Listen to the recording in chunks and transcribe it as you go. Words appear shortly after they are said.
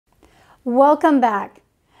Welcome back.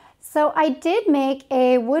 So I did make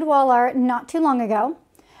a wood wall art not too long ago,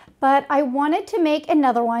 but I wanted to make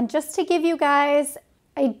another one just to give you guys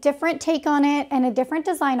a different take on it and a different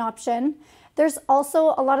design option. There's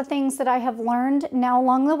also a lot of things that I have learned now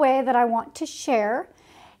along the way that I want to share.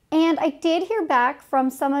 And I did hear back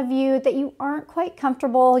from some of you that you aren't quite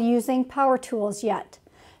comfortable using power tools yet.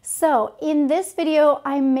 So in this video,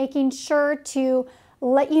 I'm making sure to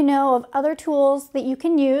let you know of other tools that you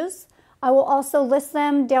can use. I will also list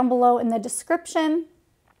them down below in the description.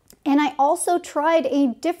 And I also tried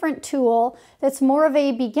a different tool that's more of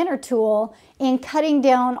a beginner tool in cutting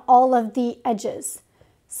down all of the edges.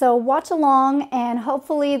 So watch along and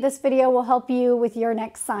hopefully this video will help you with your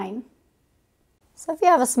next sign. So if you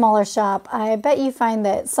have a smaller shop, I bet you find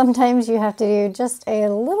that sometimes you have to do just a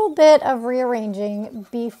little bit of rearranging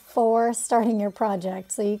before starting your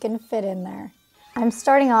project so you can fit in there. I'm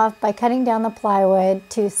starting off by cutting down the plywood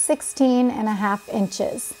to 16.5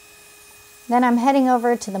 inches. Then I'm heading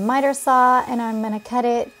over to the miter saw and I'm going to cut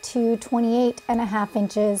it to 28.5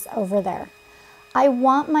 inches over there. I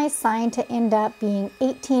want my sign to end up being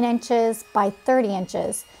 18 inches by 30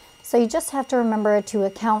 inches, so you just have to remember to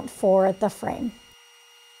account for the frame.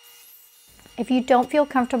 If you don't feel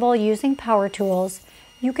comfortable using power tools,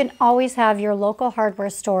 you can always have your local hardware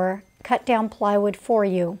store cut down plywood for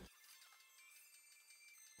you.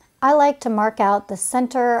 I like to mark out the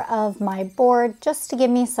center of my board just to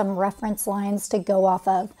give me some reference lines to go off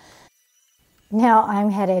of. Now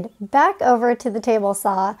I'm headed back over to the table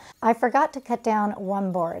saw. I forgot to cut down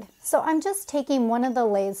one board. So I'm just taking one of the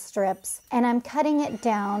lathe strips and I'm cutting it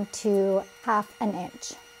down to 1/2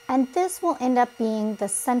 inch. And this will end up being the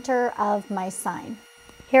center of my sign.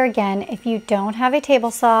 Here again, if you don't have a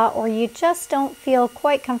table saw or you just don't feel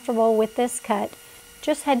quite comfortable with this cut,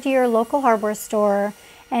 just head to your local hardware store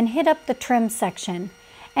and hit up the trim section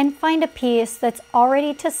and find a piece that's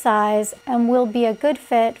already to size and will be a good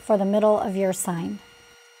fit for the middle of your sign.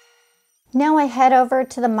 Now I head over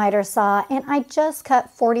to the miter saw and I just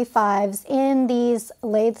cut 45s in these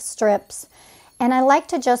lathe strips, and I like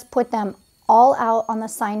to just put them all out on the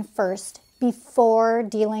sign first before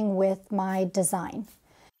dealing with my design.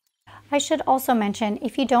 I should also mention,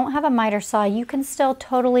 if you don't have a miter saw, you can still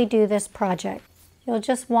totally do this project. You'll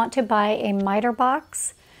just want to buy a miter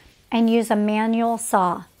box and use a manual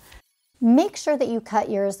saw. Make sure that you cut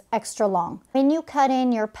yours extra long. When you cut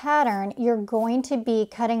in your pattern, you're going to be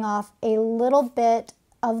cutting off a little bit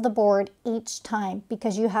of the board each time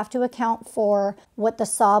because you have to account for what the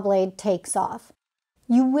saw blade takes off.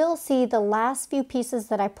 You will see the last few pieces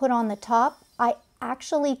that I put on the top, I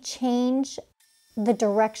actually change the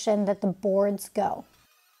direction that the boards go.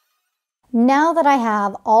 Now that I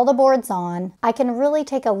have all the boards on, I can really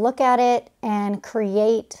take a look at it and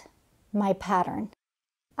create my pattern.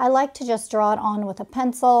 I like to just draw it on with a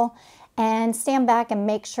pencil and stand back and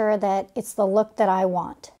make sure that it's the look that I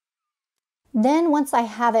want. Then once I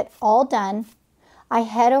have it all done, I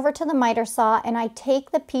head over to the miter saw and I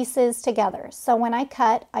take the pieces together. So when I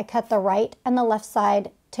cut the right and the left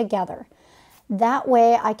side together. That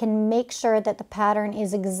way I can make sure that the pattern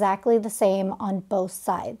is exactly the same on both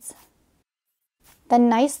sides. The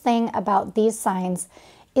nice thing about these signs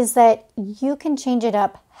is that you can change it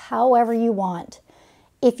up however you want.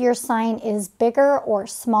 If your sign is bigger or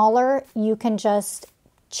smaller, you can just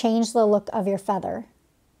change the look of your feather.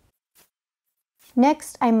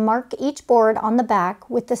 Next, I mark each board on the back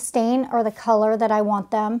with the stain or the color that I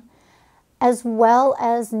want them, as well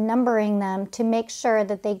as numbering them to make sure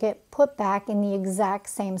that they get put back in the exact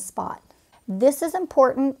same spot. This is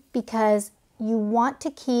important because you want to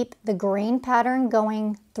keep the grain pattern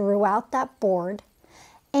going throughout that board.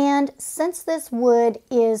 And since this wood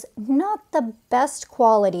is not the best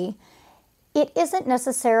quality, it isn't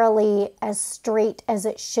necessarily as straight as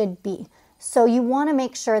it should be. So you want to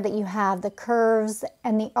make sure that you have the curves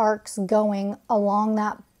and the arcs going along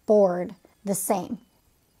that board the same.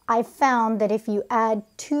 I've found that if you add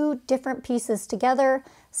two different pieces together,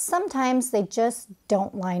 sometimes they just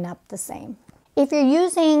don't line up the same. If you're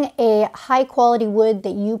using a high quality wood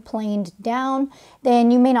that you planed down,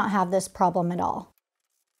 then you may not have this problem at all.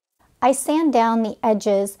 I sand down the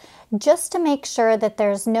edges just to make sure that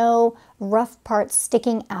there's no rough parts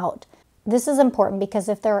sticking out. This is important because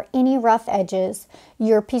if there are any rough edges,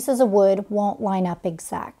 your pieces of wood won't line up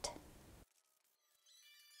exact.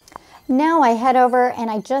 Now I head over and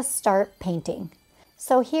I just start painting.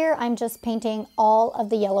 So here I'm just painting all of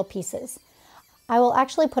the yellow pieces. I will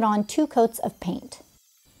actually put on 2 coats of paint.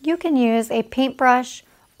 You can use a paintbrush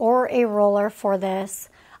or a roller for this.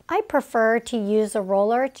 I prefer to use a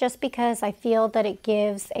roller just because I feel that it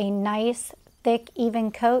gives a nice thick,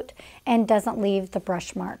 even coat and doesn't leave the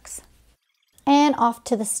brush marks. And off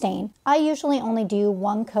to the stain. I usually only do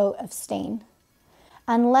 1 coat of stain.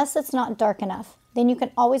 Unless it's not dark enough, then you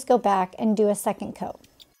can always go back and do a 2nd coat.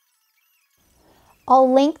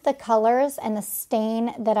 I'll link the colors and the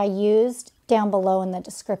stain that I used down below in the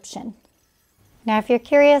description. Now, if you're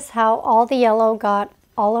curious how all the yellow got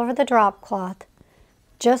all over the drop cloth,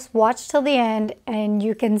 just watch till the end and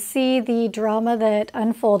you can see the drama that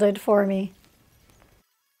unfolded for me.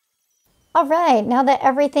 All right, now that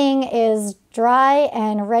everything is dry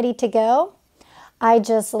and ready to go, I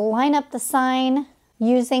just line up the sign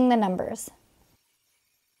using the numbers.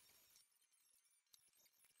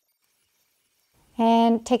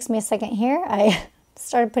 And it takes me a second here. I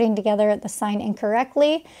started putting together the sign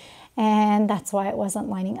incorrectly, and that's why it wasn't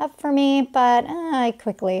lining up for me, but I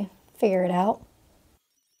quickly figured it out.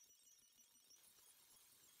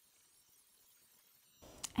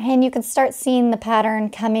 And you can start seeing the pattern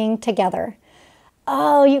coming together.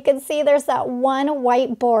 Oh, you can see there's that one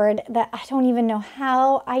white board that I don't even know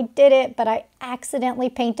how I did it, but I accidentally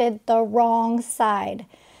painted the wrong side.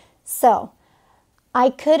 So I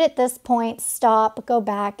could at this point stop, go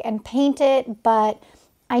back and paint it, but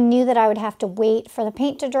I knew that I would have to wait for the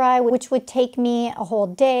paint to dry, which would take me a whole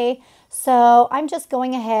day. So I'm just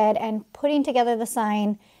going ahead and putting together the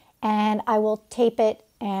sign, and I will tape it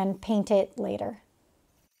and paint it later.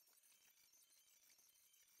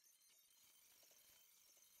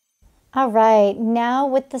 All right, now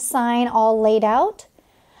with the sign all laid out,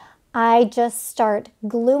 I just start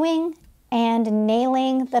gluing and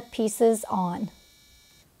nailing the pieces on.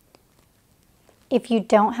 If you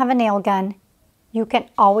don't have a nail gun, you can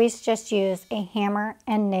always just use a hammer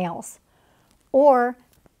and nails. Or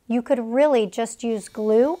you could really just use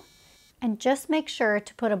glue and just make sure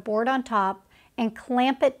to put a board on top and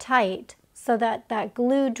clamp it tight so that that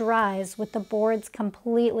glue dries with the boards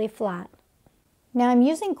completely flat. Now I'm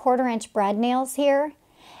using 1/4 inch brad nails here.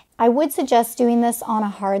 I would suggest doing this on a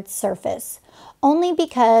hard surface, only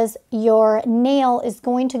because your nail is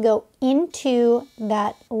going to go into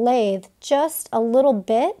that lathe just a little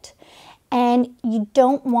bit, and you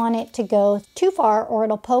don't want it to go too far or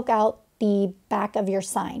it'll poke out the back of your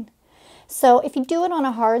sign. So if you do it on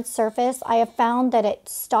a hard surface, I have found that it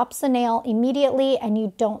stops the nail immediately and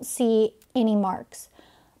you don't see any marks.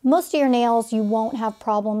 Most of your nails you won't have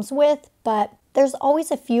problems with, but there's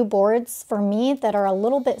always a few boards for me that are a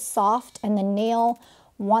little bit soft and the nail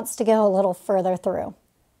wants to go a little further through.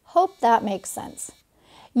 Hope that makes sense.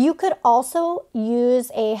 You could also use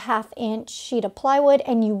a 1/2 inch sheet of plywood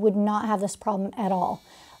and you would not have this problem at all,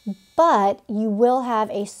 but you will have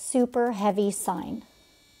a super heavy sign.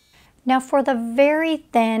 Now for the very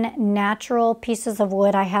thin natural pieces of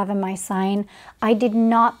wood I have in my sign, I did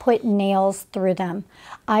not put nails through them.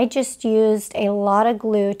 I just used a lot of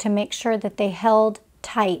glue to make sure that they held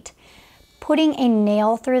tight. Putting a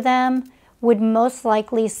nail through them would most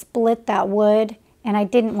likely split that wood, and I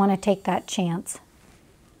didn't want to take that chance.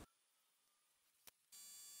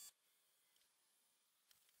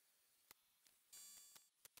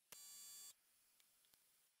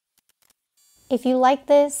 If you like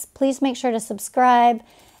this, please make sure to subscribe,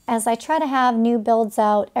 as I try to have new builds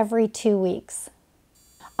out every 2 weeks.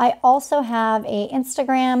 I also have an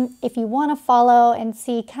Instagram if you want to follow and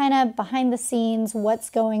see kind of behind the scenes what's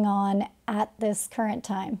going on at this current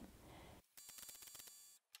time.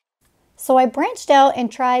 So I branched out and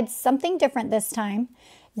tried something different this time,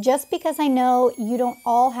 just because I know you don't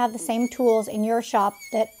all have the same tools in your shop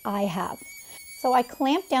that I have. So I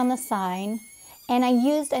clamped down the sign and I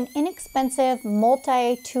used an inexpensive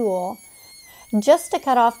multi-tool just to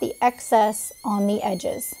cut off the excess on the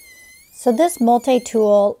edges. So this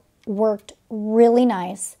multi-tool worked really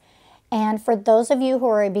nice. And for those of you who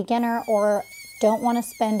are a beginner or don't want to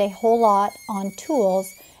spend a whole lot on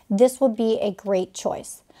tools, this would be a great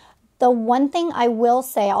choice. The one thing I will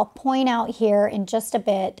say, I'll point out here in just a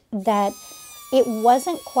bit, that it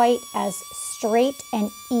wasn't quite as straight and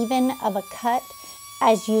even of a cut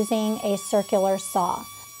as using a circular saw.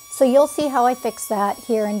 So you'll see how I fix that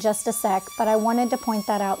here in just a sec, but I wanted to point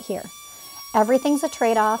that out here. Everything's a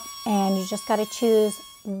trade-off and you just got to choose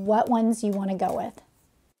what ones you want to go with.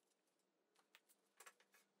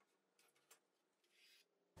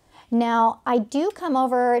 Now I do come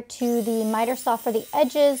over to the miter saw for the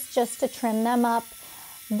edges just to trim them up.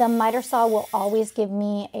 The miter saw will always give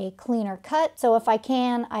me a cleaner cut, so if I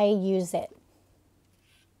can, I use it.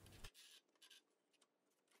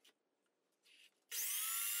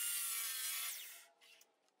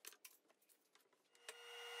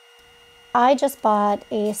 I just bought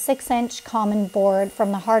a 6-inch common board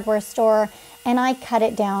from the hardware store, and I cut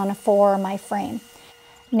it down for my frame.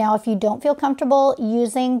 Now, if you don't feel comfortable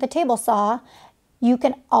using the table saw, you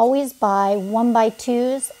can always buy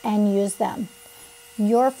 1x2s and use them.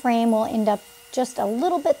 Your frame will end up just a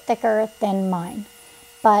little bit thicker than mine,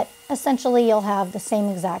 but essentially you'll have the same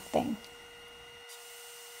exact thing.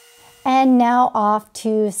 And now off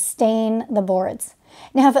to stain the boards.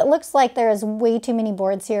 Now, if it looks like there is way too many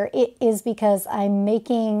boards here, it is because I'm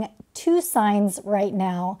making 2 signs right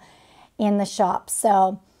now in the shop.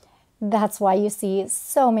 So that's why you see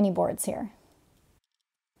so many boards here.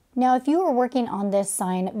 Now, if you were working on this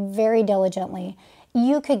sign very diligently,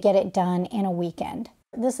 you could get it done in a weekend.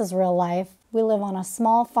 This is real life. We live on a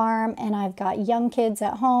small farm and I've got young kids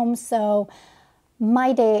at home, so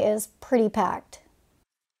my day is pretty packed.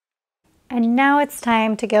 And now it's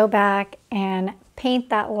time to go back and paint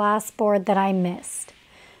that last board that I missed.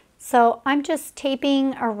 So I'm just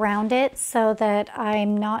taping around it so that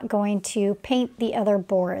I'm not going to paint the other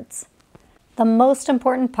boards. The most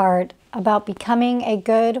important part about becoming a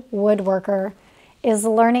good woodworker is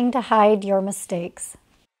learning to hide your mistakes.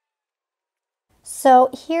 So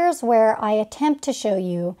here's where I attempt to show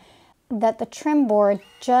you that the trim board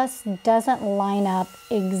just doesn't line up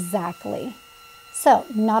exactly. So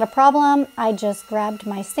not a problem, I just grabbed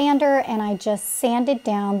my sander and I just sanded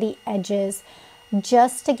down the edges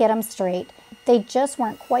just to get them straight. They just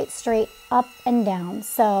weren't quite straight up and down,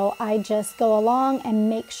 so I just go along and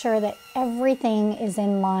make sure that everything is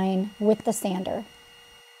in line with the sander.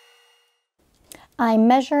 I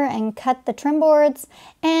measure and cut the trim boards,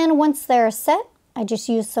 and once they're set, I just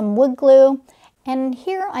use some wood glue, and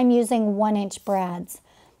here I'm using 1-inch brads.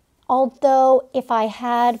 Although if I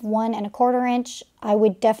had 1 1/4 inch, I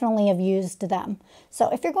would definitely have used them. So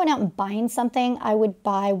if you're going out and buying something, I would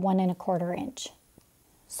buy 1 1/4 inch.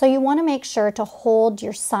 So you want to make sure to hold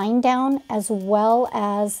your sign down as well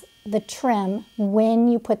as the trim when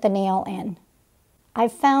you put the nail in.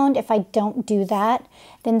 I've found if I don't do that,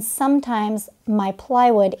 then sometimes my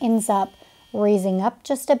plywood ends up raising up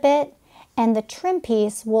just a bit and the trim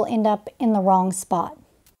piece will end up in the wrong spot.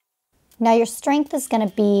 Now your strength is going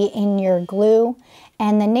to be in your glue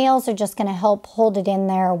and the nails are just going to help hold it in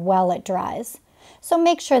there while it dries. So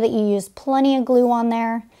make sure that you use plenty of glue on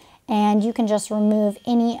there and you can just remove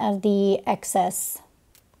any of the excess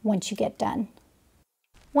once you get done.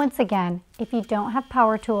 Once again, if you don't have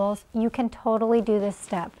power tools, you can totally do this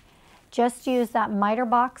step. Just use that miter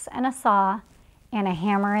box and a saw and a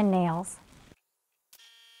hammer and nails.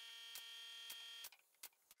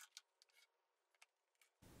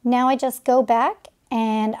 Now I just go back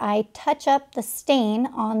and I touch up the stain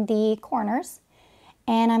on the corners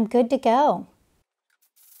and I'm good to go.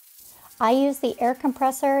 I use the air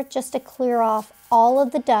compressor just to clear off all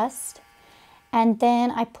of the dust, and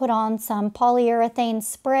then I put on some polyurethane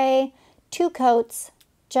spray, 2 coats,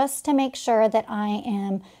 just to make sure that I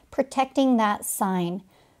am protecting that sign.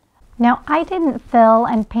 Now I didn't fill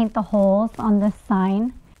and paint the holes on this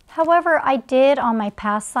sign. However, I did on my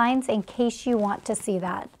past signs in case you want to see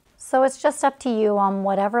that. So it's just up to you on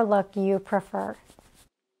whatever look you prefer.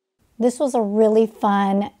 This was a really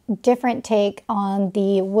fun, different take on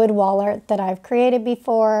the wood waller that I've created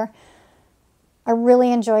before. I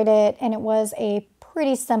really enjoyed it and it was a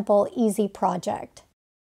pretty simple, easy project.